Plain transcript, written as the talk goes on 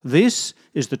This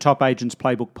is the Top Agents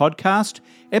Playbook Podcast,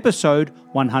 episode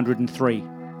 103.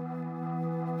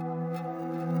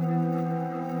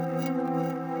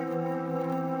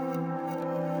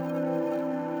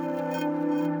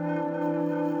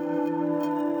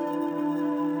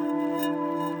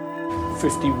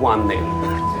 $51 then.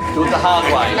 Do it the hard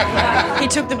way. He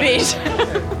took the bid.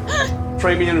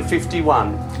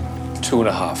 $3,051,000.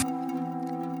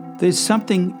 2.5. There's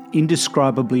something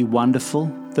indescribably wonderful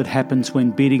that happens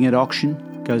when bidding at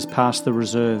auction goes past the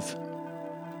reserve.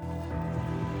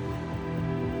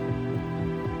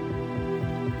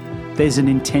 There's an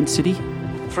intensity,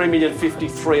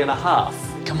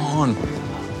 $3,053,500. Come on.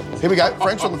 Here we go.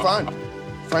 Frank's on the phone.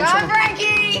 Frank's on the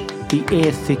Frankie! the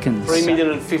air thickens,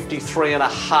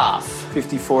 $3,053,500.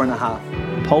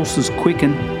 54.5. pulses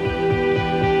quicken,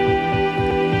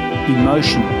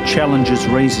 emotion challenges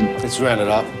reason. Let's round it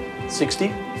up.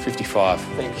 60. 55.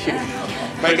 Thank you.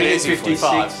 Make it easy for me.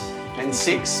 55. And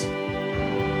 6.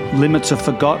 Limits are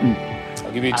forgotten,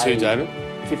 I'll give you two, David.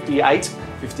 58.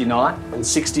 59. And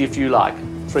 60 if you like.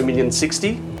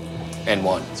 $3,060,000. And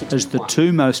one. as the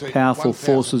two most powerful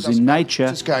forces in nature,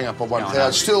 Just going up by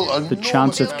 1,000. Still the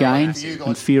chance of gain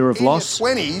and fear of loss,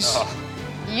 20s.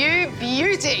 You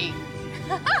beauty!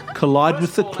 collide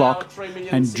with the clock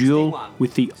and duel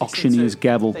with the auctioneer's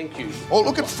gavel. Thank you. Oh,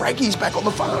 look at Frankie's back on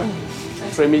the phone.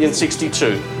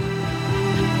 $3,062,000.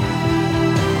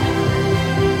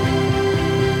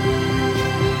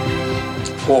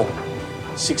 4.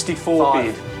 64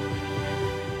 bid.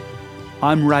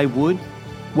 I'm Ray Wood.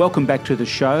 Welcome back to the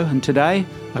show, and today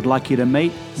I'd like you to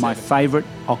meet my favourite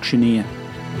auctioneer.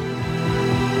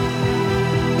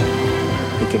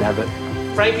 He can have it.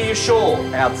 Frankie, you sure?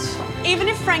 Outs. Even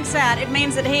if Frank's out, it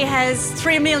means that he has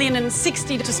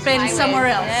 $3,060,000 to spend somewhere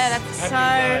else. Yeah,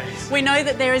 so we know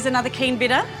that there is another keen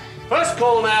bidder. First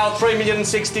call now at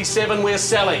 $3,067,000 we're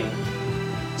selling.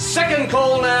 Second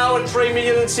call now at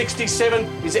 $3,067,000.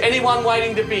 Is anyone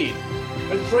waiting to bid?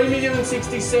 At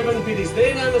 $3,067,000 bid, is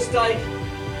there no mistake?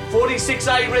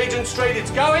 46A Regent Street, it's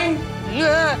going?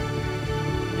 Yeah.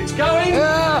 It's going?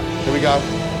 Yeah. Here we go.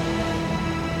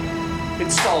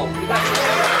 It's sold.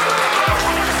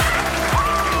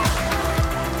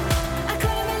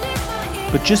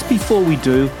 But just before we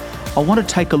do, I want to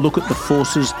take a look at the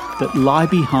forces that lie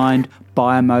behind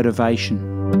buyer motivation.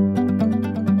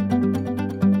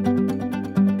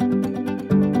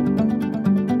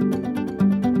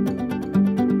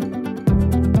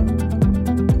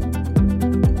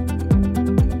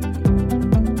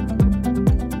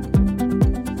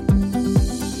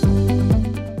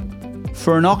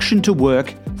 For an auction to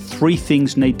work, three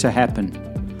things need to happen.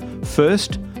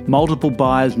 First, multiple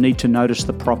buyers need to notice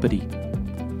the property.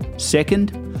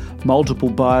 Second, multiple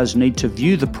buyers need to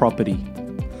view the property.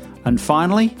 And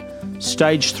finally,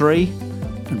 stage 3,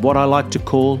 and what I like to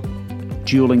call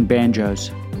dueling banjos.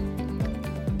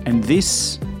 And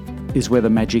this is where the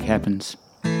magic happens.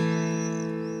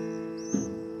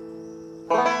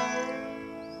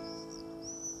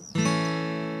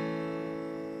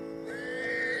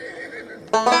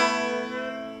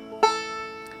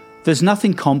 There's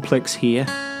nothing complex here.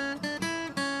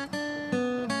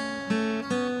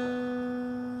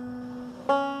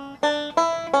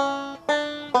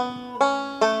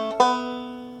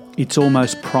 It's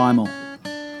almost primal.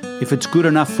 If it's good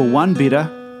enough for one bidder,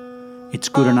 it's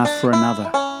good enough for another.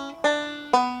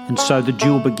 And so the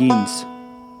duel begins.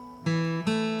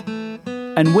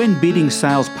 And when bidding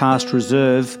sails past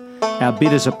reserve, our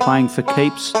bidders are playing for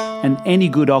keeps, and any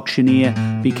good auctioneer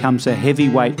becomes a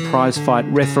heavyweight prize-fight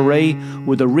referee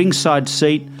with a ringside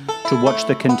seat to watch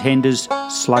the contenders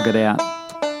slug it out.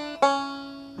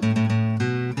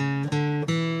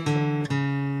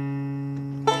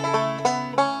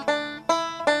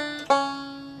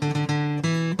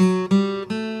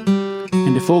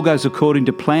 And if all goes according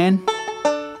to plan,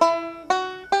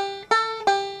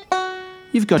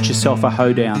 you've got yourself a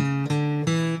hoedown.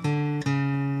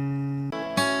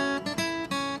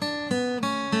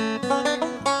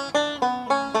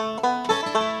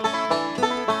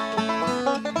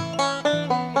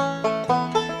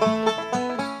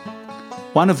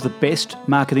 One of the best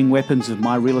marketing weapons of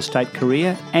my real estate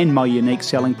career and my unique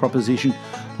selling proposition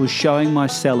was showing my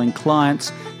selling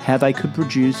clients how they could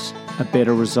produce a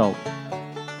better result.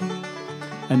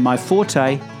 And my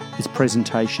forte is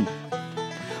presentation.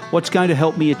 What's going to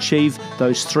help me achieve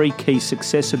those three key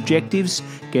success objectives: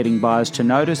 getting buyers to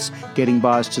notice, getting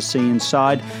buyers to see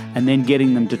inside, and then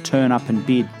getting them to turn up and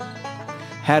bid.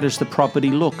 How does the property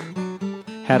look?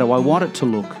 How do I want it to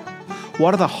look?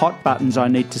 What are the hot buttons I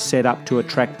need to set up to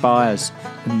attract buyers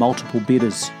and multiple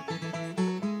bidders?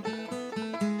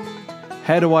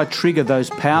 How do I trigger those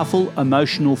powerful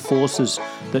emotional forces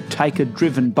that take a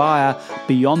driven buyer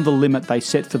beyond the limit they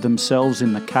set for themselves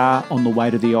in the car on the way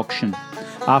to the auction?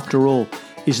 After all,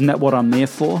 isn't that what I'm there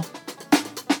for?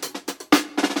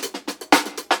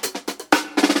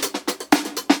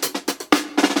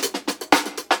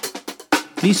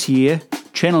 This year,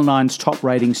 Channel 9's top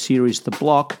rating series The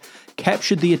Block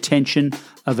captured the attention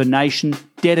of a nation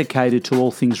dedicated to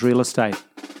all things real estate.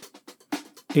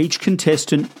 Each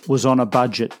contestant was on a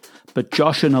budget, but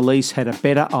Josh and Elise had a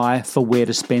better eye for where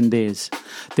to spend theirs.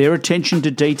 Their attention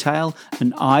to detail,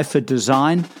 an eye for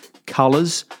design,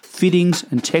 colours, fittings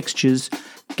and textures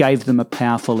gave them a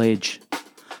powerful edge.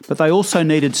 But they also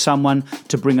needed someone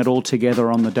to bring it all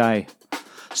together on the day.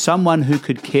 Someone who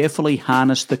could carefully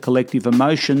harness the collective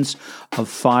emotions of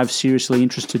 5 seriously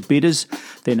interested bidders,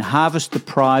 then harvest the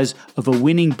prize of a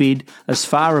winning bid as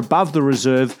far above the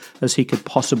reserve as he could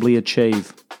possibly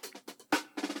achieve.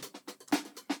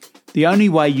 The only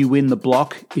way you win the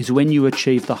block is when you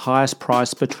achieve the highest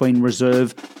price between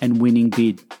reserve and winning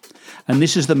bid. And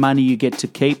this is the money you get to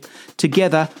keep,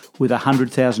 together with a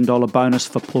 $100,000 bonus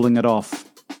for pulling it off.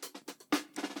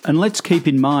 And let's keep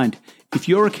in mind, if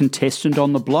you're a contestant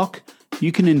on the block,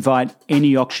 you can invite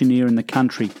any auctioneer in the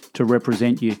country to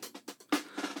represent you.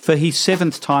 For his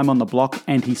 7th time on the block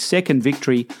and his 2nd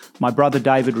victory, my brother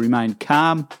David remained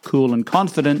calm, cool and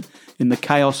confident in the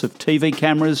chaos of TV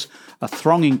cameras, a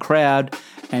thronging crowd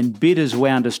and bidders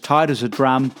wound as tight as a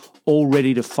drum, all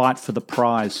ready to fight for the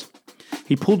prize.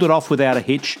 He pulled it off without a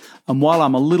hitch, and while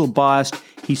I'm a little biased,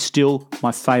 he's still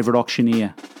my favourite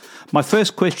auctioneer. My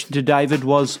first question to David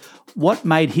was, what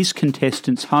made his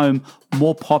contestants' home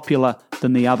more popular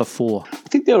than the other 4? I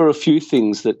think there were a few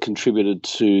things that contributed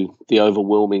to the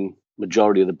overwhelming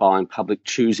majority of the buying public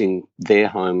choosing their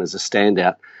home as a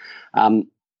standout.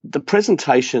 The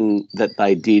presentation that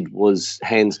they did was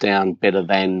hands down better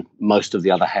than most of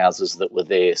the other houses that were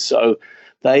there. So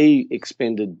they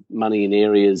expended money in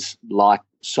areas like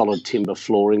solid timber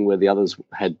flooring where the others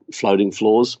had floating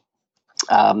floors.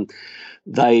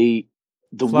 Winning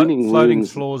floating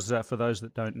rooms, floors, for those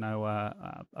that don't know,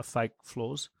 are fake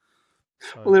floors.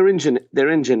 So. Well, they're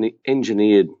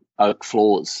engineered oak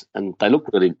floors, and they look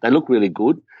really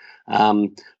good.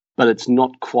 But it's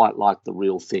not quite like the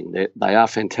real thing. They are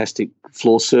fantastic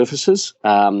floor surfaces,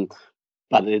 but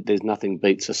there's nothing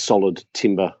beats a solid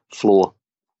timber floor.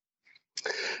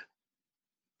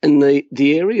 And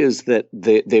the areas that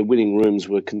their winning rooms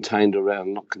were contained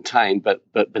around, not contained, but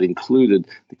included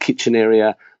the kitchen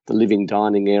area, the living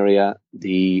dining area,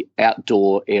 the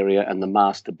outdoor area, and the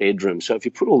master bedroom. So if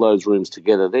you put all those rooms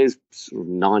together, there's sort of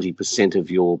 90% of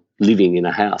your living in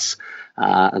a house,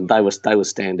 and they were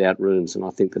standout rooms. And I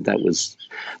think that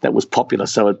was popular.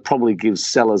 So it probably gives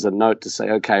sellers a note to say,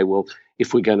 okay, well,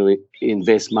 if we're going to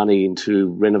invest money into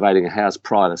renovating a house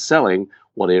prior to selling,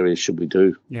 what areas should we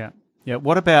do? Yeah. Yeah.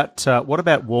 What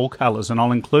about wall colours? And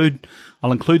I'll include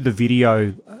the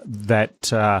video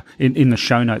that in the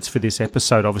show notes for this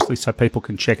episode, obviously, so people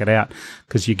can check it out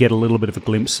because you get a little bit of a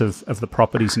glimpse of the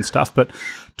properties and stuff. But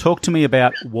talk to me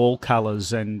about wall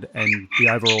colours and the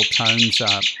overall tones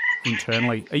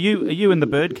internally. Are you in the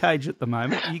birdcage at the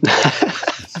moment? Are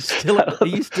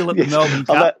you still at the Melbourne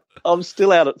Cup? I'm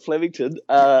still out at Flemington.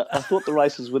 I thought the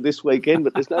races were this weekend,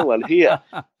 but there's no one here.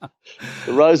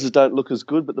 The roses don't look as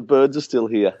good, but the birds are still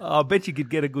here. Oh, I bet you could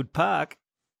get a good park.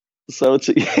 So it's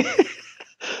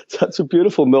a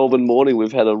beautiful Melbourne morning.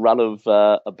 We've had a run of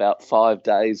about 5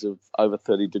 days of over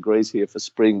 30 degrees here for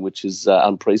spring, which is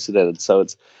unprecedented. So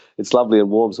it's lovely and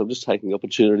warm. So I'm just taking the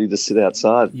opportunity to sit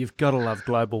outside. You've got to love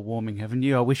global warming, haven't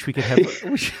you? I wish we could have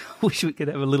wish we could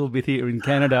have a little bit here in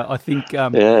Canada. I think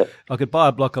I could buy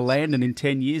a block of land, and in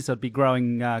 10 years I'd be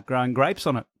growing grapes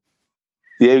on it.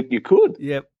 Yeah, you could.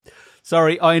 Yep.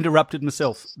 Sorry, I interrupted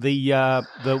myself. The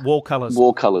wall colours.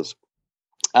 Wall colours.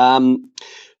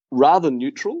 Rather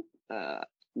neutral.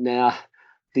 Now,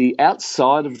 the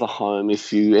outside of the home,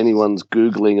 if anyone's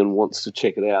Googling and wants to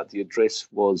check it out, the address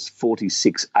was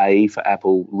 46A for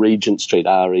Apple, Regent Street,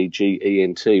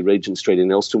 Regent, Regent Street in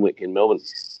Elsternwick in Melbourne.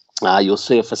 You'll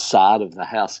see a facade of the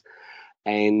house,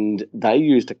 and they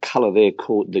used a colour there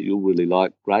that you'll really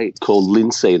like, Ray, called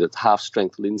linseed. It's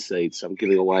half-strength linseed. So I'm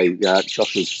giving away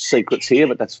Josh's secrets here,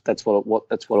 but that's what it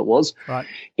was. Right.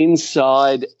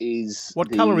 Inside is what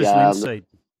colour is linseed?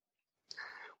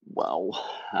 Well,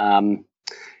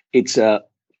 it's a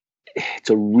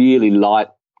really light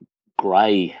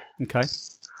grey. Okay.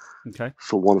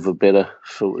 For want of a better,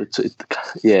 it's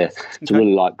a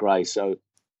really light grey. So,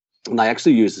 and they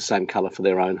actually use the same colour for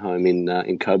their own home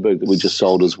in Coburg that we just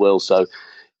sold as well. So,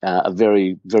 a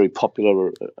very, very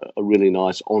popular, a really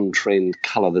nice on-trend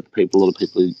colour that a lot of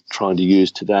people are trying to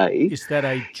use today. Is that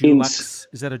a Dulux?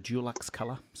 Is that a Dulux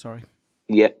colour? Sorry.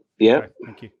 Yeah. Okay,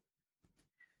 thank you.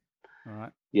 All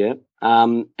right. Yeah.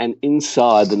 And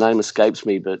inside, the name escapes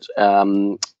me, but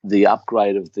the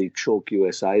upgrade of the Chalk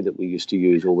USA that we used to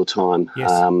use all the time.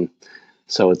 Yes.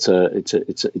 So it's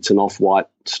an off-white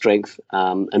strength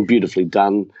and beautifully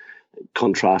done,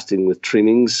 contrasting with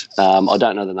trimmings. I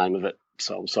don't know the name of it,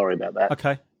 so I'm sorry about that.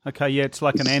 Okay. Yeah, it's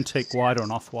like an antique white or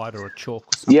an off-white or a chalk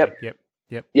or something.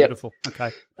 Yep. Beautiful.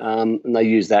 Okay. And they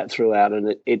use that throughout,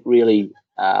 and it really,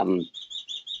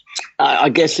 I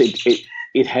guess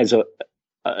it has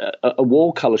a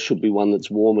wall colour should be one that's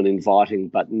warm and inviting,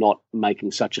 but not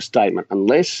making such a statement,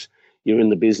 unless you're in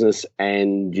the business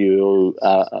and you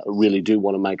really do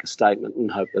want to make a statement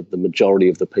and hope that the majority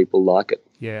of the people like it.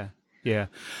 Yeah.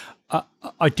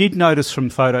 I did notice from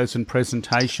photos and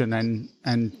presentation,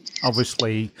 and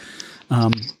obviously, are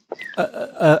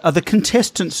the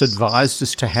contestants advised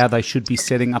as to how they should be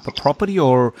setting up a property,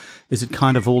 or is it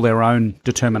kind of all their own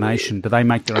determination? Do they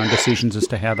make their own decisions as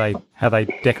to how they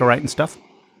decorate and stuff?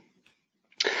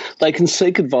 They can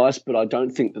seek advice, but I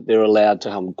don't think that they're allowed to.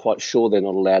 I'm quite sure they're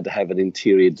not allowed to have an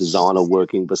interior designer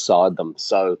working beside them.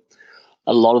 So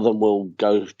a lot of them will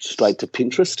go straight to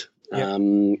Pinterest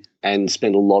and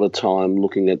spend a lot of time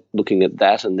looking at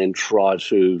that, and then try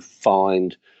to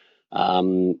find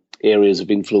areas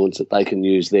of influence that they can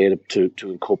use there to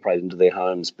incorporate into their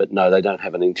homes. But no, they don't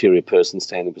have an interior person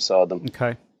standing beside them.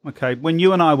 Okay. When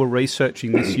you and I were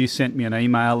researching this, you sent me an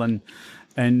email and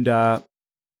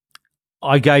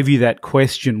I gave you that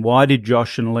question, why did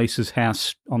Josh and Lisa's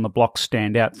house on the block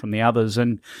stand out from the others?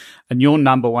 And your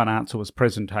number one answer was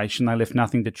presentation. They left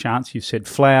nothing to chance. You said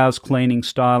flowers, cleaning,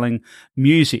 styling,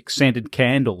 music, scented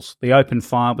candles. The open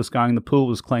fire was going, the pool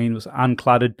was clean, was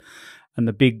uncluttered, and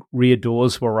the big rear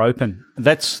doors were open.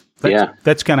 That's going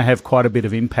to have quite a bit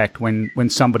of impact when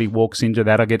somebody walks into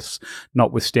that, I guess,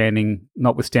 notwithstanding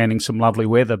some lovely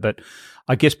weather. But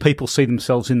I guess people see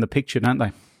themselves in the picture, don't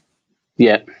they?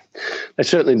 Yeah, they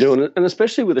certainly do. And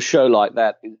especially with a show like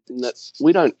that, in that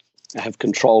we don't have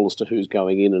control as to who's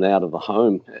going in and out of the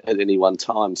home at any one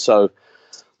time. So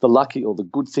the lucky or the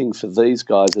good thing for these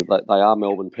guys is that they are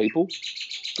Melbourne people,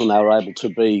 and they were able to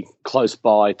be close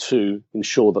by to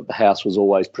ensure that the house was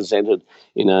always presented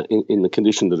in the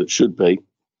condition that it should be,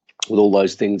 with all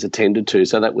those things attended to.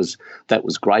 So that was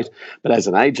great. But as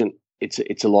an agent,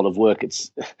 it's a lot of work. It's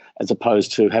as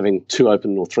opposed to having 2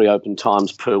 open or 3 open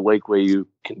times per week where you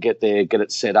can get there, get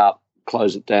it set up,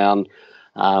 close it down,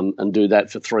 and do that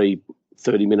for 3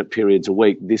 30-minute periods a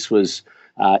week. This was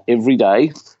every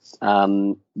day.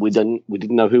 We didn't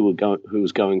know who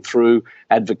was going through.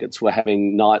 Advocates were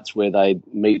having nights where they'd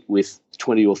meet with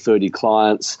 20 or 30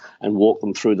 clients and walk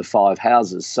them through the 5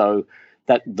 houses. So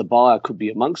that the buyer could be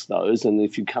amongst those. And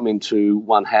if you come into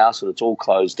one house and it's all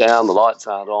closed down, the lights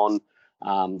aren't on,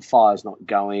 the fire's not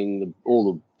going,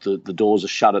 all the doors are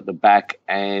shut at the back,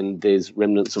 and there's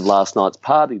remnants of last night's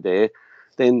party there,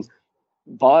 then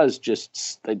buyers just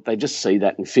see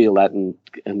that and feel that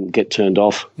and get turned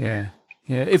off. Yeah.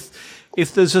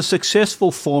 If there's a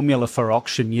successful formula for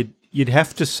auction, you'd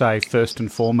have to say first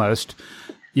and foremost,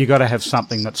 you got to have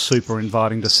something that's super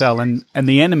inviting to sell. And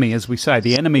the enemy, as we say,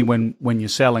 when you're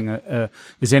selling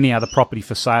is any other property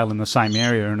for sale in the same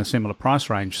area in a similar price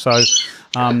range. So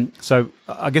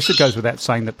I guess it goes without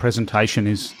saying that presentation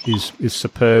is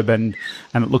superb, and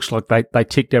it looks like they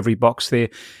ticked every box there.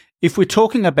 If we're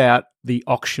talking about the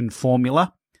auction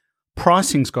formula,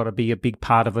 pricing's got to be a big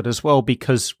part of it as well,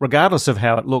 because regardless of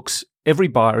how it looks, every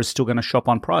buyer is still going to shop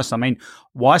on price. I mean,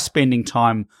 why spending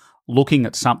time looking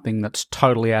at something that's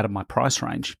totally out of my price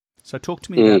range? So talk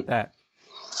to me about that.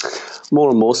 More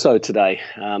and more so today,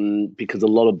 because a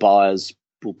lot of buyers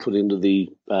will put into the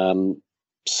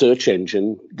search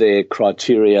engine their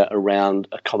criteria around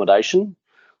accommodation,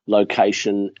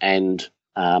 location, and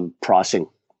pricing.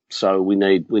 So we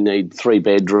need 3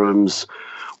 bedrooms.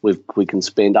 We can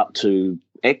spend up to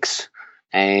X,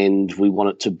 and we want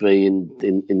it to be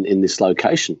in this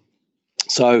location.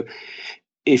 So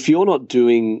if you're not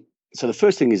doing – so the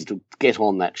first thing is to get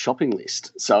on that shopping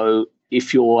list. So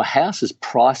if your house is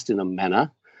priced in a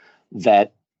manner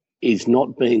that is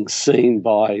not being seen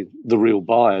by the real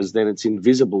buyers, then it's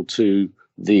invisible to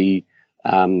the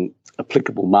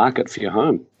applicable market for your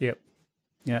home. Yep.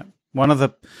 Yeah. One of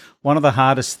the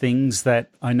hardest things that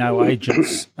I know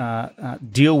agents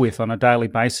deal with on a daily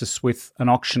basis with an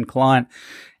auction client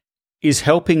is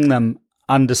helping them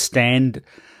understand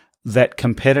that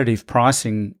competitive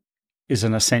pricing is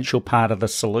an essential part of the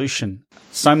solution.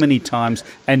 So many times,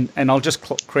 and I'll just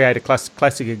create a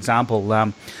classic example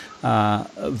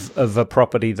of a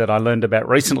property that I learned about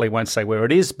recently. Won't say where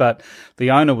it is, but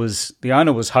the owner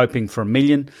was hoping for $1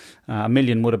 million. $1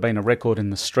 million would have been a record in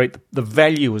the street. The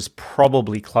value was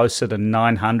probably closer to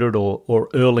 900 or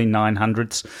early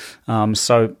 900s.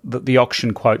 So the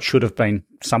auction quote should have been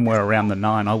somewhere around the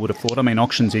 9. I would have thought. I mean,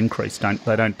 auctions increase,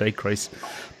 they don't decrease.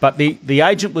 But the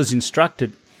agent was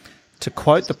instructed to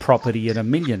quote the property at $1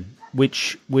 million,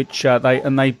 which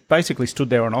they basically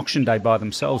stood there on auction day by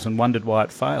themselves and wondered why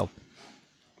it failed.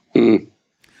 Mm.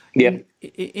 Yeah.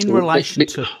 In relation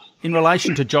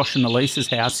to Josh and Elise's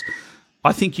house,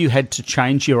 I think you had to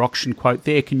change your auction quote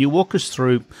there. Can you walk us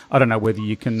through? I don't know whether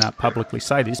you can publicly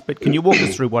say this, but can you walk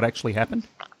us through what actually happened?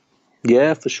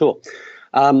 Yeah, for sure.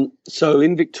 So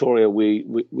in Victoria, we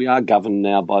are governed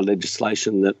now by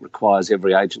legislation that requires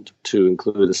every agent to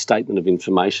include a statement of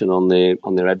information on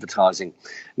their advertising.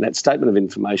 And that statement of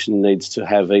information needs to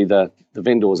have either the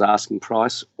vendor's asking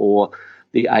price or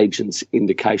the agent's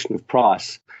indication of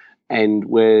price. And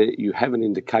where you have an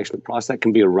indication of price, that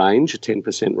can be a range, a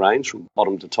 10% range from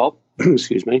bottom to top,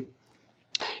 excuse me.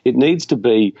 It needs to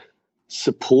be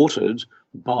supported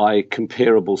by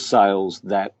comparable sales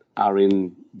that are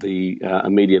in the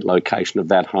immediate location of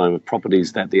that home, of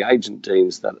properties that the agent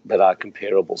deems that are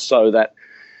comparable, so that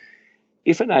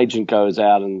if an agent goes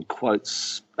out and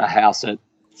quotes a house at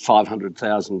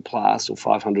 500,000 plus or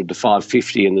 500 to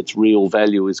 550 and its real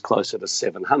value is closer to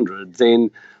 700,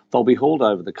 then they'll be hauled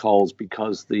over the coals,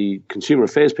 because the consumer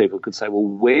affairs people could say,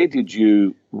 well,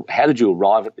 how did you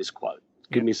arrive at this quote?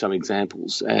 Give me some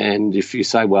examples. And if you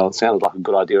say, well, it sounded like a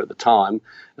good idea at the time,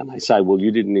 and they say, well,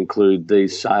 you didn't include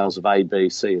these sales of A, B,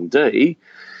 C, and D,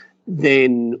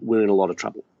 then we're in a lot of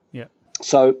trouble. Yeah.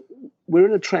 So we're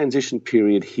in a transition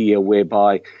period here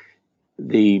whereby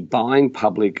the buying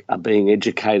public are being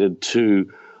educated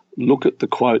to look at the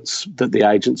quotes that the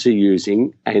agents are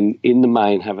using, and in the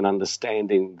main have an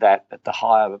understanding that at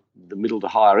the middle to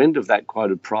higher end of that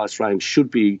quoted price range should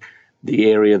be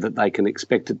the area that they can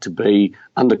expect it to be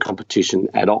under competition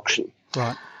at auction.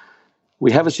 Right.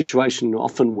 We have a situation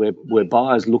often where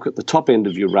buyers look at the top end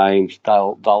of your range,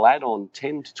 they'll add on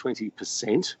 10 to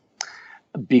 20%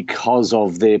 because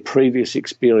of their previous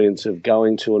experience of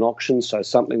going to an auction. So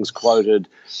something's quoted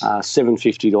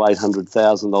 750 to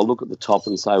 800,000. They'll look at the top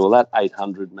and say, well, that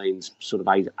 800 means sort of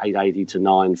 880 to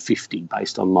 950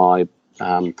 based on my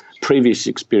previous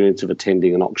experience of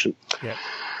attending an auction. Yeah.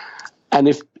 And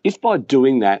if by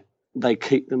doing that they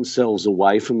keep themselves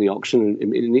away from the auction,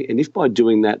 and if by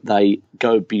doing that they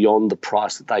go beyond the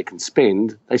price that they can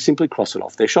spend, they simply cross it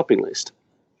off their shopping list.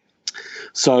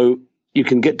 So you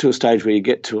can get to a stage where you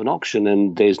get to an auction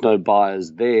and there's no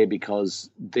buyers there because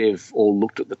they've all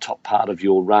looked at the top part of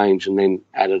your range and then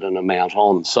added an amount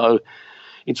on. So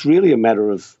it's really a matter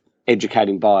of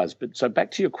educating buyers. But so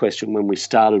back to your question, when we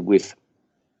started with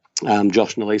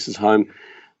Josh and Elise's home,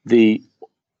 the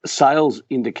sales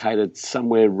indicated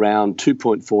somewhere around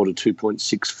 2.4 to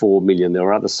 2.64 million. There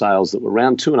were other sales that were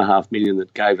around 2.5 million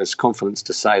that gave us confidence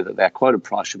to say that our quoted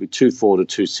price should be 2.4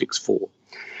 to 2.64.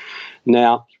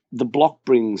 Now, the block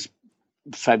brings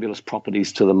fabulous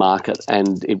properties to the market,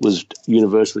 and it was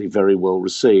universally very well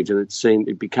received. And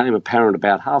it became apparent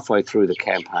about halfway through the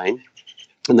campaign,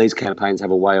 and these campaigns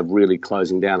have a way of really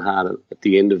closing down hard at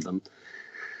the end of them.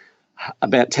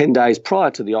 About 10 days prior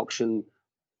to the auction,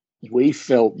 we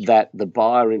felt that the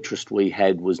buyer interest we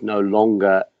had was no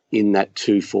longer in that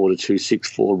 2.4 to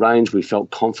 2.64 range. We felt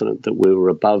confident that we were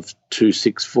above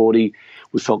 2.640.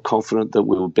 We felt confident that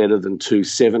we were better than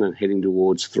 2.7 and heading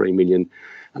towards 3 million.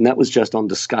 And that was just on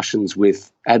discussions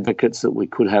with advocates that we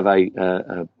could have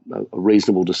a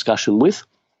reasonable discussion with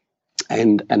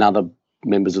and other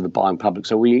members of the buying public.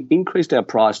 So we increased our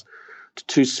price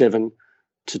to 2.7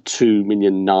 to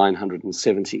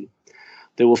 2,970,000.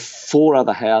 There were 4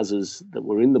 other houses that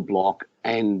were in the block,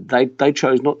 and they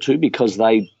chose not to because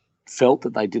they felt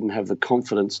that they didn't have the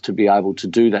confidence to be able to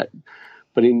do that.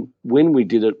 But when we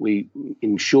did it, we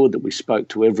ensured that we spoke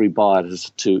to every buyer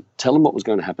to tell them what was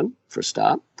going to happen for a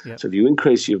start. Yep. So if you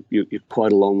increase your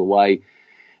quote along the way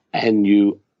and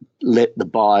you let the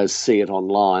buyers see it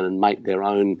online and make their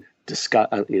own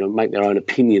make their own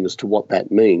opinion as to what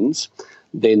that means,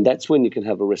 then that's when you can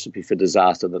have a recipe for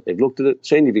disaster, that they've looked at it,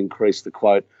 seen you've increased the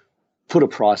quote, put a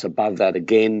price above that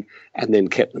again, and then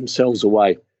kept themselves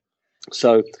away.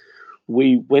 So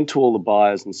we went to all the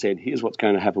buyers and said, here's what's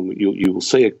going to happen. You will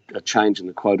see a change in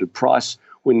the quoted price.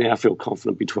 We now feel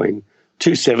confident between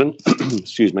 2.7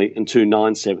 excuse me, and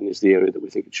 2.97 is the area that we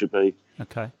think it should be.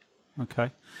 Okay.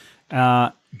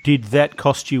 Did that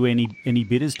cost you any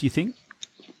bidders, do you think?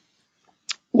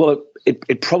 Well,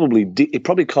 it probably did. It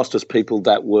probably cost us people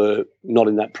that were not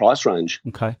in that price range.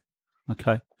 Okay.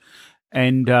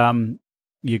 And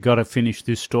you got to finish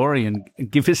this story and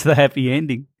give us the happy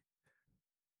ending.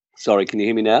 Sorry, can you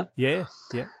hear me now? Yeah.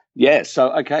 Yeah.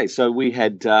 So we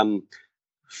had 4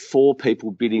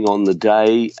 people bidding on the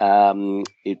day.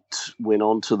 It went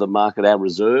on to the market. Our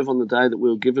reserve on the day that we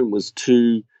were given was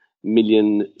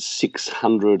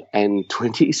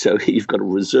 2,620,000. So you've got a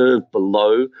reserve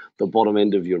below the bottom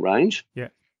end of your range. Yeah.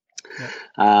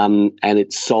 And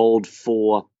it sold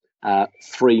for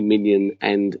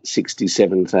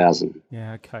 3,067,000.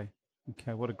 Yeah. Okay.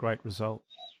 What a great result.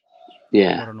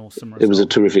 Yeah. What an awesome result. It was a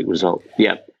terrific result.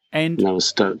 Yeah. And I was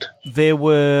stoked. There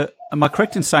were, am I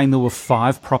correct in saying there were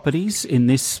 5 properties in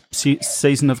this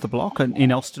season of the block in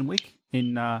Elstonwick?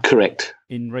 Correct.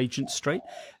 In Regent Street.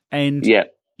 And yeah.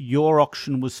 Your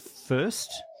auction was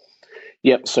first?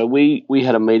 Yep. So we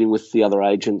had a meeting with the other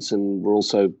agents, and we're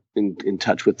also in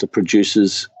touch with the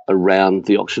producers around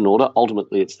the auction order.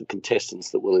 Ultimately, it's the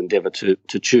contestants that will endeavour to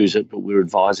choose it, but we're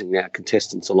advising our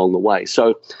contestants along the way.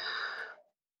 So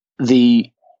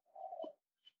the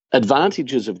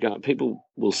advantages of going, people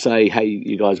will say, hey,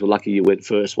 you guys were lucky you went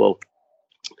first. Well,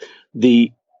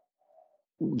 the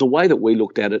way that we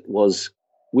looked at it was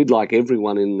we'd like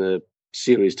everyone in the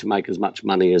series to make as much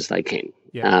money as they can.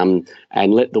 Yeah.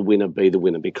 And let the winner be the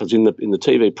winner, because in the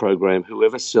TV program,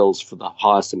 whoever sells for the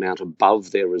highest amount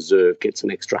above their reserve gets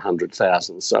an extra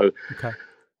 100,000. So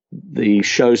the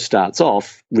show starts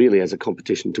off really as a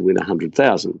competition to win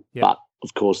 100,000, but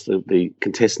of course the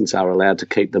contestants are allowed to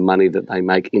keep the money that they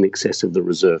make in excess of the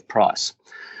reserve price.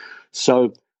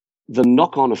 So the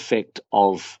knock-on effect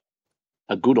of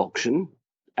a good auction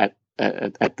at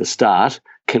the start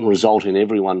can result in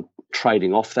everyone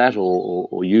trading off that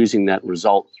or using that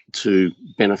result to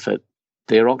benefit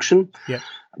their auction,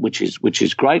 which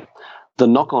is great. The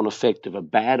knock-on effect of a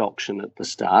bad auction at the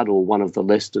start, or one of the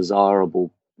least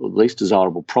desirable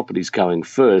properties going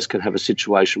first, can have a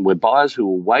situation where buyers who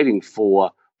are waiting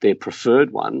for their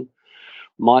preferred one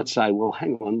might say, well,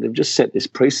 hang on, they've just set this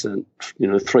precedent,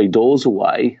 3 doors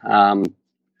away.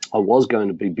 I was going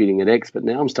to be bidding at X, but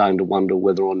now I'm starting to wonder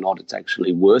whether or not it's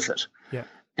actually worth it. Yeah.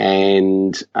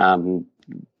 And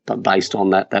based on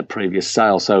that previous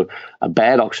sale. So a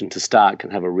bad auction to start can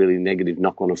have a really negative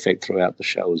knock-on effect throughout the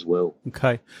show as well.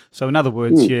 Okay. So in other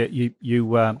words, you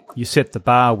set the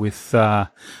bar with, or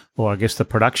I guess the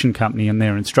production company and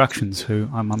their instructions, who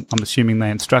I'm assuming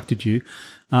they instructed you.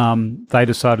 They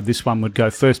decided this one would go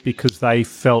first because they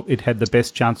felt it had the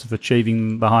best chance of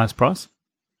achieving the highest price?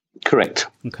 Correct.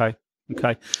 Okay.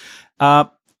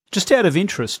 Just out of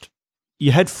interest,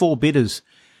 you had 4 bidders.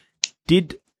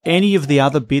 Did any of the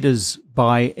other bidders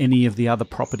buy any of the other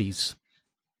properties?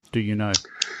 Do you know?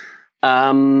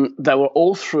 They were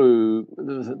all through,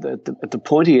 at the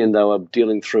pointy end, they were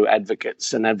dealing through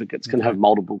advocates, and advocates can have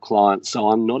multiple clients. So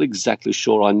I'm not exactly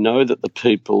sure. I know that the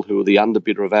people who were the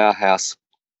underbidder of our house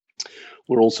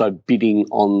were also bidding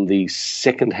on the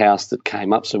second house that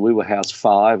came up. So we were house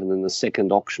 5, and then the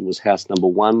second auction was house number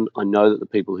 1. I know that the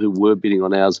people who were bidding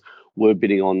on ours were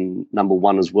bidding on number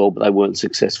 1 as well, but they weren't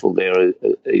successful there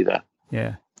either.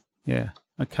 Yeah.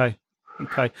 Okay.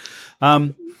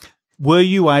 Were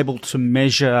you able to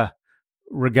measure,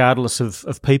 regardless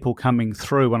of people coming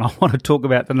through, and I want to talk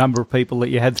about the number of people that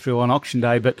you had through on auction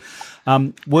day, but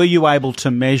were you able to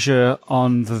measure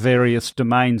on the various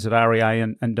domains at REA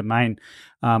and Domain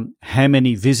how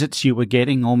many visits you were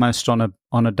getting almost on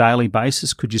a daily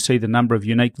basis? Could you see the number of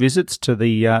unique visits to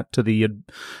the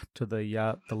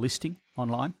listing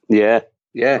online? Yeah,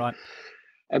 right.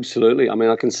 Absolutely. I mean,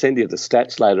 I can send you the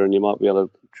stats later, and you might be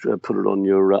able to put it on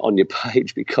your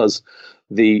page, because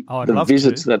the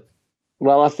visits that.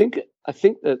 Well, I think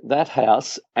that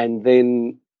house, and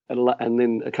then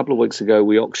a couple of weeks ago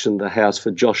we auctioned the house for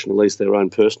Josh and Elise, their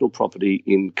own personal property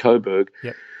in Coburg.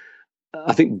 Yep.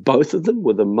 I think both of them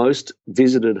were the most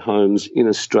visited homes in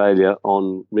Australia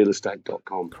on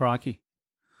realestate.com. Crikey.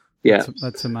 Yeah.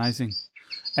 That's amazing.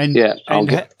 And how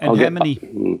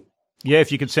many?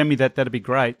 If you could send me that, that'd be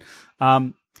great.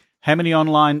 How many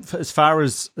online, as far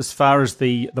as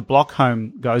the block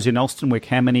home goes in Elstonwick,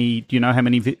 do you know how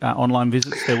many online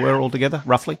visits there were altogether,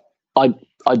 roughly? I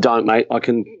don't, mate. I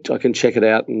can check it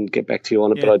out and get back to you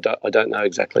on it, but I don't know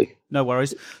exactly. No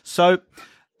worries. So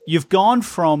you've gone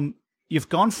from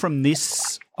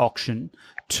this auction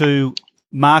to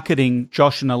marketing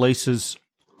Josh and Elise's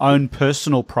own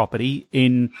personal property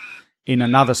in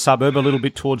another suburb, a little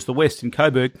bit towards the west in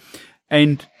Coburg.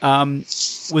 And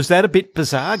was that a bit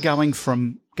bizarre, going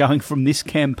from going from this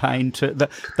campaign to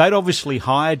they'd obviously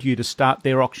hired you to start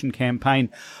their auction campaign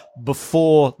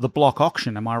before the block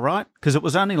auction. Am I right? Because it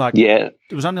was only like 2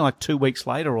 weeks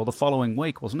later or the following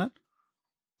week, wasn't it?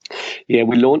 Yeah,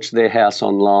 we launched their house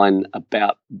online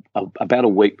about a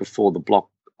week before the block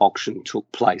auction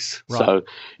took place. Right. So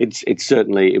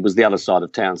it was the other side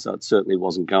of town, so it certainly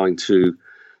wasn't going to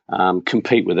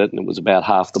compete with it, and it was about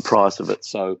half the price of it.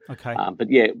 So, okay.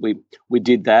 But yeah, we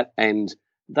did that, and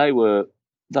they were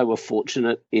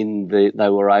fortunate in that they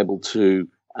were able to,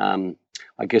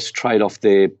 I guess, trade off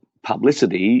their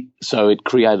publicity. So it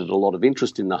created a lot of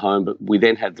interest in the home. But we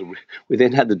then had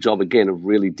the job again of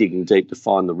really digging deep to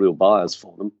find the real buyers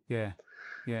for them. Yeah,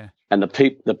 yeah. And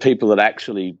the people that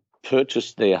actually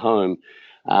purchased their home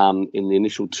in the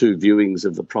initial 2 viewings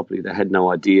of the property, they had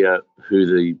no idea who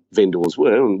the vendors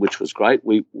were, and which was great.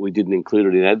 We didn't include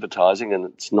it in advertising, and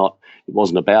it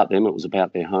wasn't about them, it was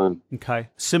about their home. Okay.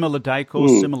 Similar decor,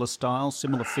 similar style,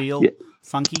 similar feel,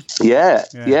 funky? Yeah,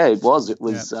 it was. It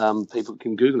was people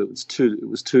can Google it. It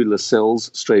was 2 Lascelles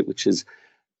Street, which is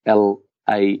Lascelles,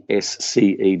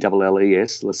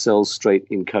 Lascelles Street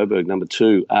in Coburg, number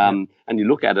 2. And you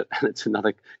look at it, and it's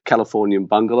another Californian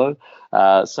bungalow,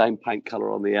 same paint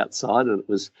colour on the outside, and it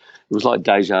was like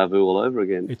deja vu all over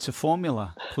again. It's a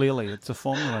formula, clearly. It's a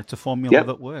formula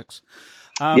that works.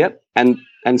 And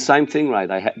same thing, Ray.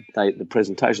 The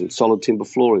presentation, solid timber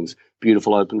floorings,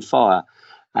 beautiful open fire.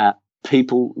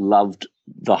 People loved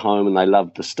the home and they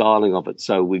loved the styling of it.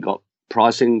 So we got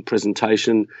pricing,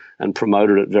 presentation, and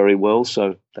promoted it very well.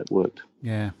 So that worked.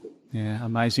 Yeah,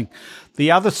 amazing.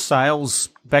 The other sales,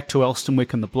 back to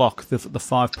Elstonwick and the block, the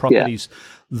 5 properties,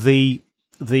 the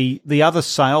other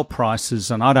sale prices,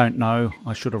 and I don't know,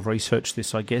 I should have researched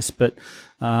this, I guess, but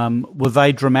were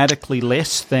they dramatically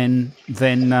less than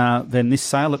this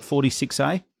sale at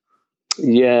 46A?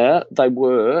 Yeah, they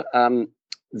were.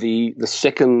 The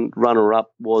second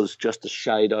runner-up was just a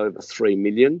shade over $3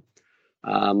 million.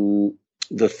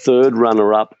 The third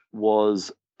runner-up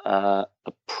was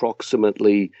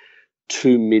approximately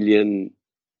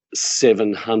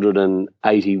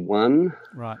 $2,781,000.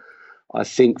 Right. I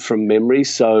think from memory.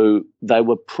 So they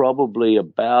were probably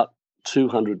about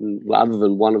 200, other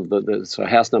than one of so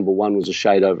house number 1 was a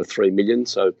shade over $3 million.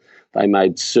 So they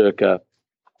made circa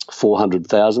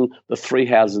 400,000. The 3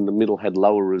 houses in the middle had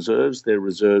lower reserves. Their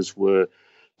reserves were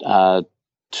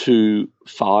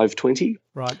 2,520.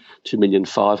 Right.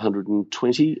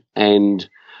 2,520,000, and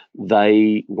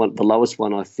the lowest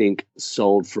one I think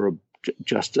sold for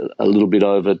just a little bit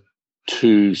over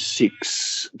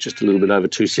 2.6, just a little bit over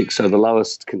 2.6. So the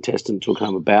lowest contestant took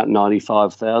home about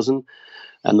 95,000,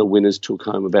 and the winners took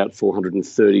home about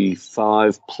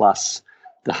 435 plus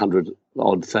the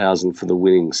 100-odd thousand for the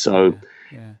winnings. So,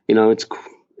 it's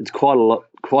quite a lot,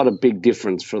 quite a big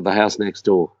difference for the house next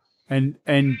door. And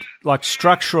like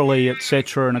structurally,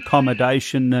 etc., and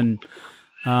accommodation, and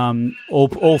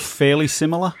all fairly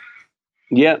similar.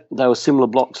 Yeah, they were similar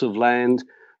blocks of land.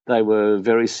 They were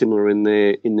very similar in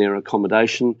their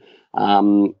accommodation.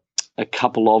 A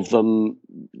couple of them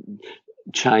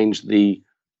changed the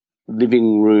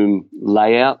living room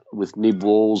layout with nib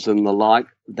walls and the like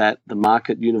that the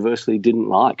market universally didn't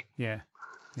like. Yeah,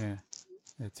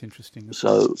 that's interesting.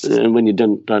 So, and when you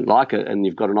don't like it, and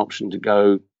you've got an option to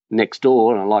go next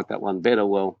door, and I like that one better,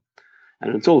 well,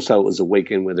 and it was a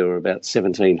weekend where there were about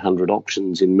 1,700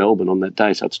 auctions in Melbourne on that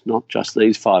day, so it's not just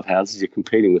these 5 houses, you're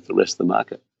competing with the rest of the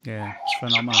market. Yeah, it's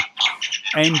phenomenal.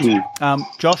 And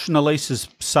Josh and Elisa's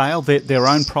sale, their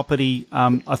own property,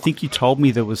 I think you told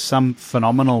me there was some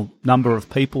phenomenal number of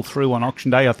people through on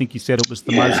auction day. I think you said it was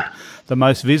the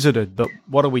most visited, but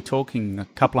what are we talking, a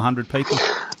couple of hundred people?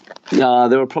 No,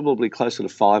 there were probably closer to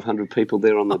 500 people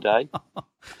there on the day.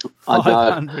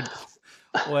 500.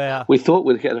 Wow. We thought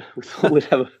we'd have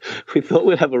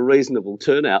a reasonable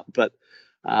turnout, but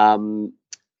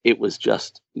it was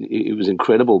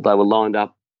incredible. They were lined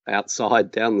up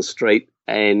outside down the street,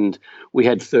 and we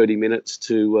had 30 minutes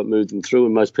to move them through,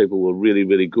 and most people were really,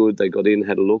 really good. They got in,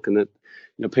 had a look, and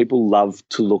people love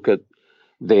to look at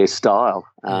their style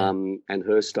and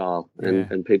her style,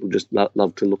 and people just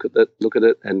love to look at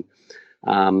it, and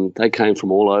they came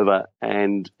from all over,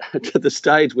 and to the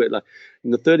stage where, like, in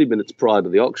the 30 minutes prior to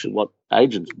the auction, what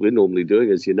agents we're normally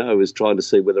doing, as you know, is trying to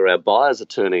see whether our buyers are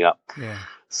turning up. Yeah.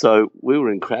 So we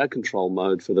were in crowd control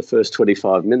mode for the first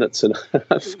 25 minutes, and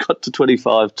I got to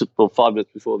 5 minutes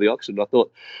before the auction. I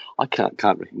thought, I can't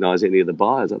recognise any of the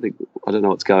buyers. I don't know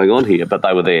what's going on here, but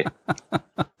they were there.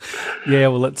 Yeah,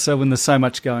 well, when there's so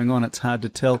much going on, it's hard to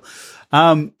tell.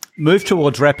 Move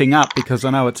towards wrapping up, because I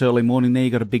know it's early morning there.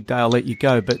 You've got a big day. I'll let you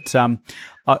go. But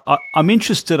I'm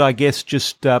interested, I guess,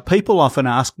 just people often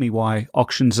ask me why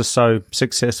auctions are so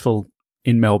successful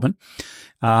in Melbourne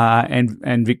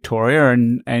and Victoria,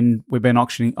 and we've been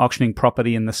auctioning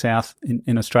property in the south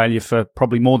in Australia for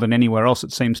probably more than anywhere else.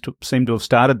 It seem to have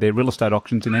started there, real estate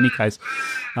auctions in any case.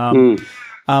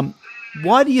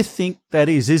 Why do you think that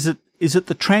is? Is it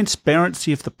the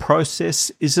transparency of the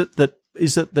process? Is it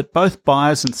that both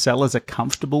buyers and sellers are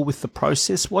comfortable with the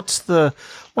process? What's the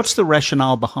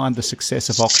rationale behind the success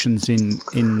of auctions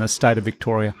in the state of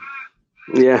Victoria?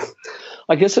 Yeah,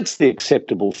 I guess it's the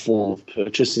acceptable form of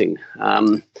purchasing.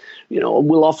 I'll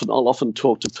often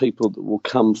talk to people that will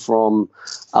come from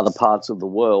other parts of the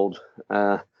world,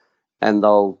 and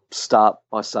they'll start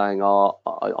by saying,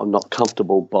 I'm not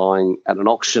comfortable buying at an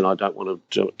auction. I don't want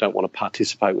to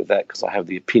participate with that because I have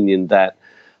the opinion that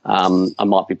I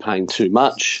might be paying too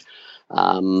much,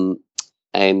 and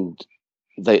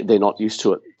they're not used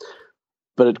to it.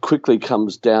 But it quickly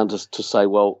comes down to say,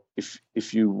 well,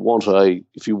 if you want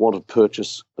to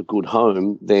purchase a good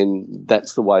home, then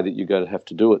that's the way that you're going to have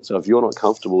to do it. So if you're not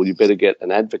comfortable, you better get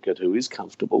an advocate who is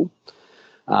comfortable,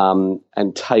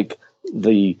 and take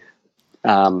the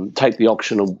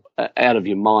auction out of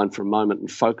your mind for a moment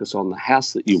and focus on the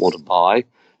house that you want to buy,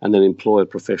 and then employ a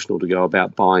professional to go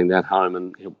about buying that home,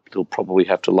 and he'll probably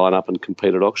have to line up and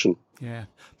compete at auction. Yeah,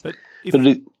 but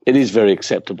it is very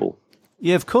acceptable.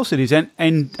 Yeah, of course it is, and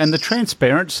the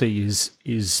transparency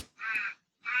is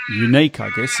unique,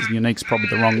 I guess. Unique's probably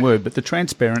the wrong word, but the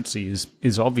transparency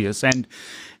is obvious. And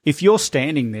if you're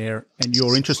standing there and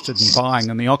you're interested in buying,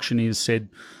 and the auctioneer said,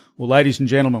 well, ladies and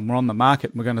gentlemen, we're on the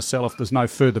market and we're going to sell if there's no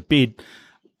further bid,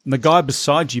 and the guy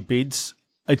beside you bids,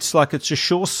 it's like it's a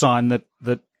sure sign that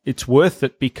it's worth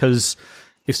it, because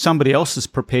if somebody else is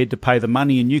prepared to pay the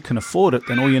money and you can afford it,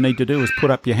 then all you need to do is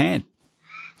put up your hand.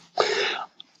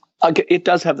 It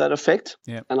does have that effect,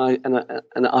 yeah.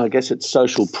 And I guess it's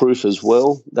social proof as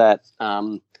well that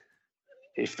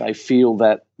if they feel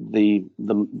that the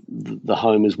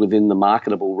home is within the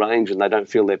marketable range and they don't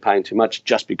feel they're paying too much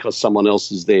just because someone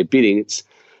else is there bidding,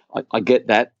 I get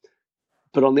that.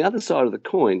 But on the other side of the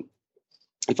coin,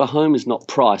 if a home is not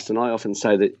priced, and I often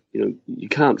say that you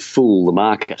can't fool the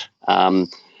market.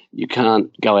 You can't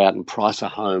go out and price a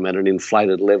home at an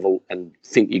inflated level and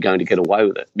think you're going to get away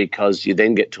with it, because you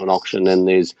then get to an auction and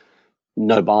there's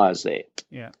no buyers there.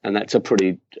 Yeah. And that's a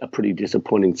pretty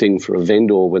disappointing thing for a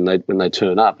vendor when they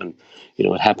turn up. And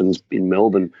it happens in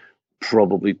Melbourne.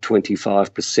 Probably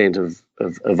 25%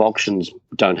 of auctions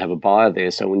don't have a buyer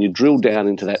there. So when you drill down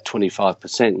into that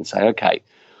 25% and say, okay,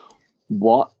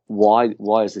 why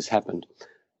has this happened?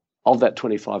 Of that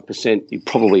 25%,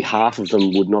 probably half of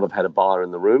them would not have had a buyer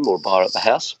in the room or a buyer at the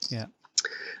house. Yeah.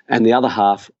 And the other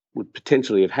half would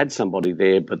potentially have had somebody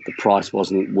there, but the price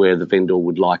wasn't where the vendor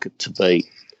would like it to be.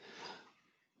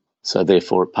 So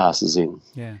therefore it passes in.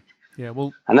 Yeah. Yeah.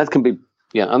 Well, and that can be,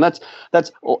 and that's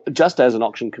just as an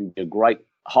auction can be a great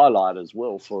highlight as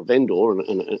well for a vendor,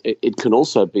 and it can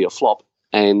also be a flop,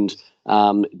 and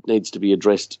it needs to be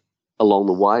addressed along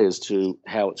the way as to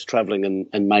how it's travelling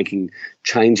and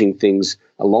changing things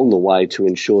along the way to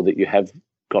ensure that you have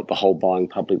got the whole buying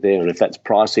public there. And if that's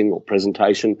pricing or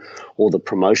presentation or the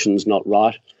promotion's not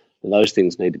right, then those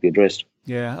things need to be addressed.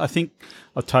 Yeah, I think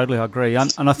I totally agree.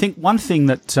 And I think one thing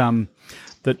that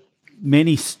that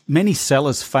many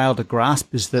sellers fail to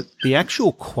grasp is that the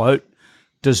actual quote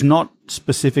does not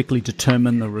specifically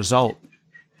determine the result.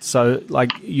 So,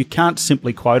 you can't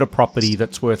simply quote a property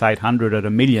that's worth 800 at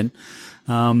 $1 million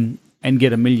and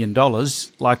get $1 million.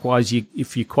 Likewise,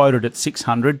 if you quote it at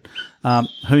 600,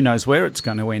 who knows where it's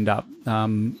going to end up?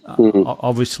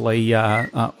 Obviously,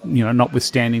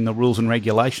 notwithstanding the rules and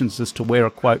regulations as to where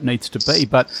a quote needs to be.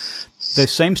 But there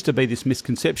seems to be this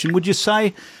misconception. Would you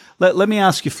say? Let me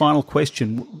ask you a final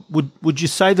question. Would you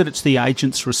say that it's the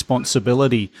agent's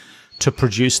responsibility to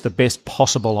produce the best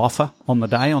possible offer on the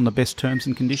day on the best terms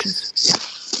and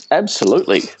conditions?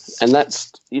 Absolutely. And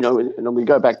that's, and we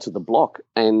go back to the block,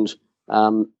 and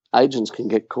agents can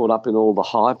get caught up in all the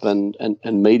hype and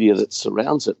media that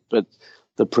surrounds it. But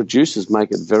the producers make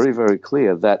it very, very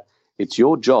clear that it's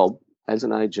your job as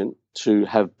an agent to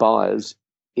have buyers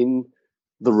in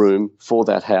the room for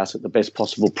that house at the best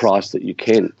possible price that you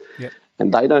can. Yep.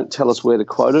 And they don't tell us where to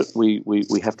quote it.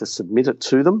 We have to submit it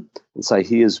to them and say,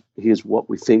 here's what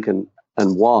we think and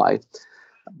why.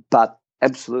 But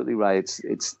absolutely, Ray,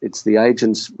 it's the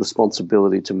agent's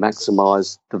responsibility to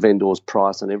maximise the vendor's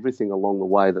price, and everything along the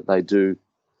way that they do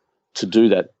to do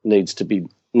that needs to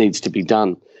be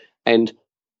done. And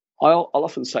I'll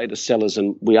often say to sellers,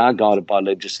 and we are guided by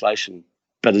legislation,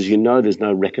 but as you know, there's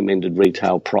no recommended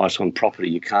retail price on property.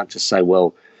 You can't just say,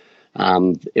 well,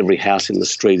 every house in the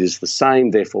street is the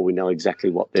same, therefore we know exactly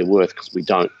what they're worth, because we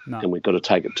don't, and we've got to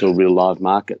take it to a real live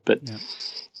market. But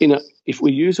if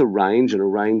we use a range, and a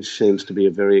range seems to be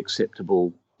a very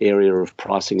acceptable area of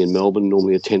pricing in Melbourne,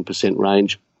 normally a 10%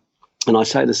 range, and I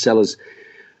say to sellers,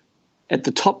 at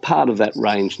the top part of that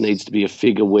range needs to be a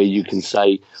figure where you can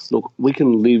say, look, we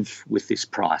can live with this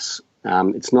price.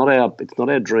 It's not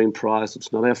our dream price.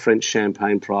 It's not our French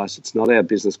champagne price. It's not our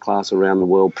business class around the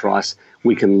world price.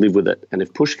 We can live with it. And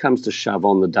if push comes to shove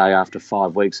on the day after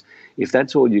 5 weeks, if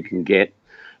that's all you can get,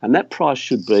 and that price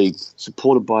should be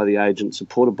supported by the agent,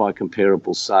 supported by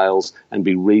comparable sales, and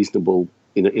be reasonable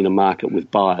in a market with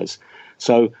buyers.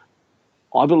 So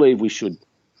I believe we should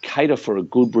cater for a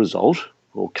good result,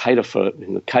 or cater for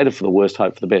the worst,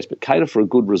 hope for the best, but cater for a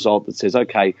good result that says,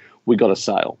 okay, we got a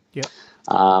sale. Yep.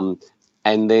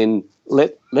 And then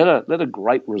let a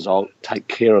great result take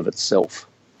care of itself.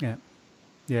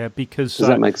 Yeah, because... Does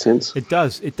that make sense? It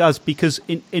does, because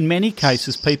in many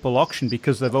cases people auction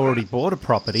because they've already bought a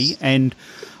property, and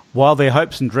while their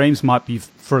hopes and dreams might be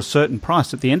for a certain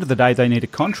price, at the end of the day they need a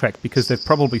contract because they've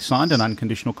probably signed an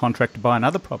unconditional contract to buy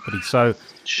another property. So,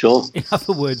 sure. In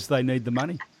other words, they need the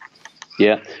money.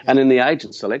 Yeah, and in the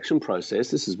agent selection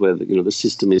process, this is where the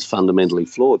system is fundamentally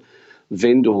flawed.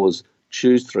 Vendors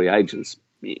choose 3 agents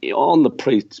on the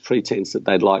pretense that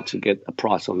they'd like to get a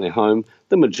price on their home.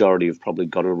 The majority have probably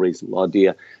got a reasonable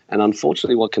idea. And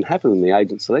unfortunately, what can happen in the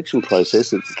agent selection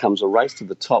process, it becomes a race to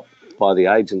the top by the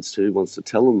agents to who wants to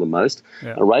tell them the most,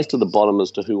 a race to the bottom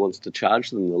as to who wants to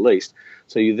charge them the least.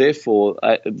 So you therefore,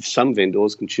 some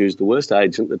vendors can choose the worst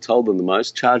agent that told them the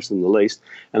most, charge them the least,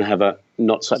 and have a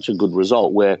not such a good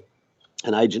result, where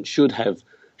an agent should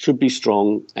be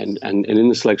strong and in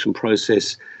the selection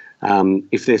process,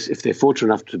 if they're fortunate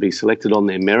enough to be selected on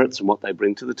their merits and what they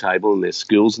bring to the table and their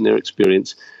skills and their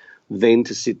experience, then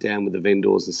to sit down with the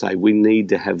vendors and say, we need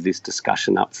to have this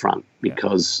discussion up front,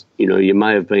 because you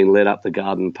may have been led up the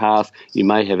garden path, you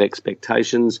may have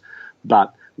expectations,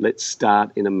 but let's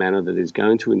start in a manner that is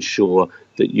going to ensure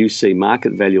that you see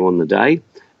market value on the day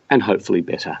and hopefully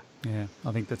better. Yeah,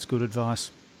 I think that's good advice.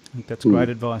 I think that's great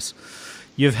advice.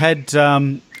 You've had,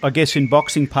 I guess, in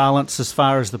boxing parlance, as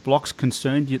far as the block's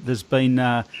concerned, there's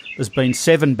been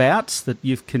 7 bouts that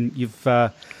you've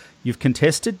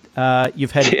contested.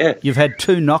 You've had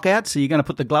 2 knockouts. Are you going to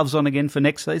put the gloves on again for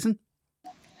next season?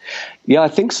 Yeah, I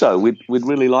think so. We'd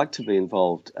really like to be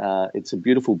involved. It's a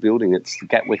beautiful building. It's the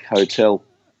Gatwick Hotel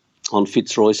on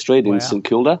Fitzroy Street in St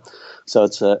Kilda. So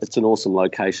it's an awesome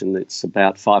location. It's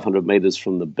about 500 metres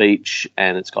from the beach,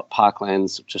 and it's got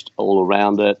parklands just all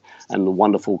around it, and the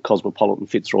wonderful cosmopolitan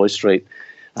Fitzroy Street.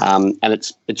 And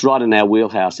it's right in our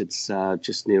wheelhouse. It's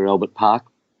just near Albert Park.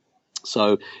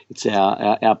 So it's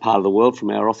our part of the world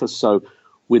from our office. So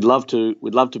we'd love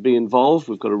to be involved.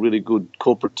 We've got a really good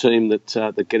corporate team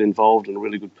that get involved, and a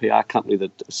really good PR company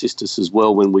that assist us as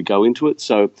well when we go into it.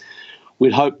 So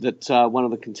we'd hope that one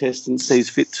of the contestants sees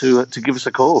fit to give us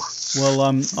a call. Well,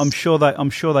 I'm sure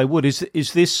they would.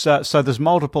 Is this so? There's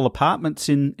multiple apartments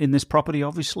in this property.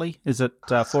 Obviously, is it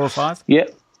 4 or 5? Yeah.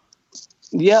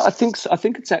 I think so. I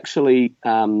think it's actually.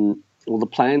 Well, the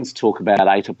plans talk about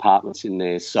 8 apartments in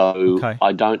there, so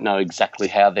I don't know exactly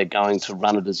how they're going to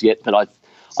run it as yet, but I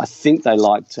think they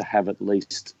like to have at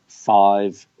least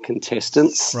 5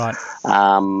 contestants, right?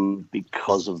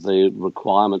 Because of the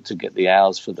requirement to get the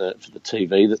hours for the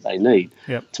TV that they need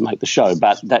to make the show.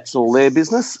 But that's all their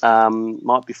business.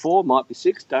 Might be 4, might be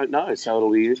 6, don't know. So it'll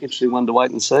be an interesting one to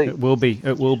wait and see. It will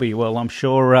be. Well, I'm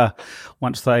sure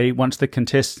once the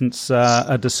contestants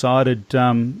are decided,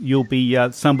 you'll be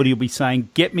somebody will be saying,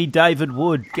 "Get me David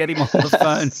Wood. Get him on the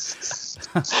phone."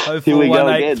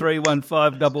 0418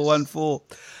 315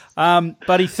 114.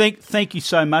 Buddy, thank you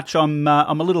so much. I'm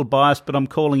a little biased, but I'm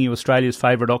calling you Australia's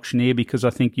favourite auctioneer because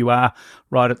I think you are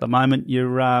right at the moment.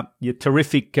 You're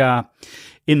terrific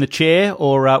in the chair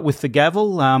or with the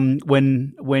gavel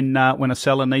when a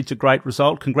seller needs a great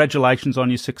result. Congratulations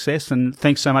on your success, and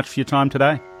thanks so much for your time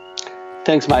today.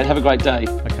 Thanks, mate. Have a great day.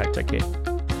 Okay, take care.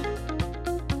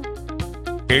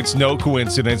 It's no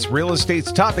coincidence real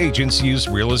estate's top agents use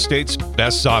real estate's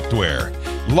best software.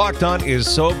 Locked On is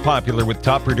so popular with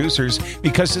top producers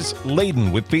because it's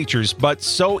laden with features but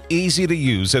so easy to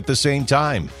use at the same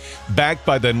time. Backed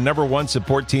by the #1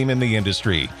 support team in the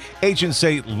industry, agents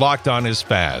say Locked On is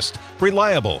fast,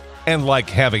 reliable, and like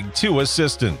having 2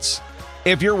 assistants.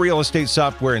 If your real estate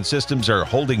software and systems are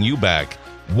holding you back,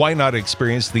 why not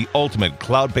experience the ultimate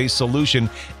cloud-based solution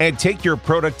and take your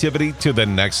productivity to the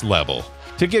next level?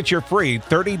 To get your free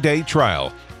 30-day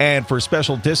trial and for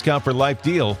special discount for life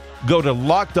deal, go to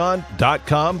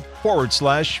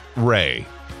lockedon.com/Ray.